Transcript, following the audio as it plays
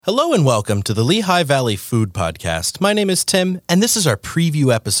Hello and welcome to the Lehigh Valley Food Podcast. My name is Tim, and this is our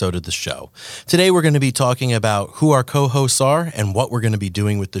preview episode of the show. Today we're going to be talking about who our co-hosts are and what we're going to be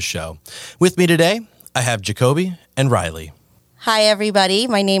doing with the show. With me today, I have Jacoby and Riley. Hi, everybody.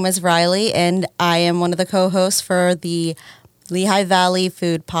 My name is Riley, and I am one of the co-hosts for the Lehigh Valley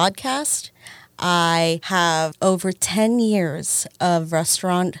Food Podcast. I have over 10 years of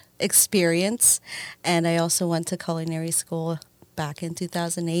restaurant experience, and I also went to culinary school back in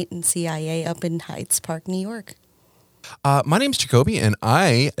 2008 in CIA up in Heights Park, New York. My name's Jacoby, and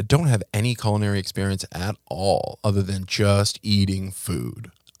I don't have any culinary experience at all other than just eating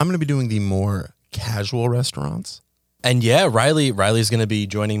food. I'm going to be doing the more casual restaurants. And yeah, Riley's going to be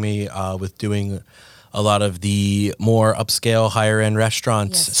joining me with doing a lot of the more upscale, higher-end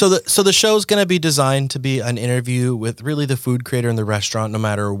restaurants. Yes. So the show's going to be designed to be an interview with really the food creator in the restaurant, no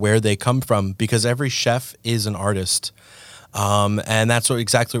matter where they come from, because every chef is an artist. And that's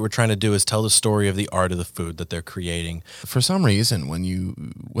exactly what we're trying to do, is tell the story of the art of the food that they're creating. For some reason,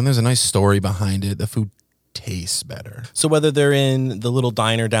 when there's a nice story behind it, the food tastes better. So whether they're in the little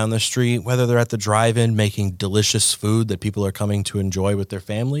diner down the street, whether they're at the drive-in making delicious food that people are coming to enjoy with their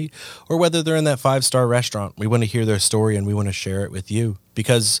family, or whether they're in that 5-star restaurant, we want to hear their story and we want to share it with you,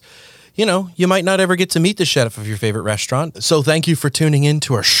 because you know, you might not ever get to meet the chef of your favorite restaurant. So thank you for tuning in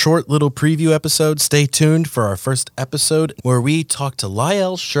to our short little preview episode. Stay tuned for our first episode where we talk to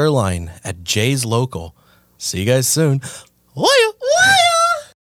Lyle Sherline at Jay's Local. See you guys soon. Lyle!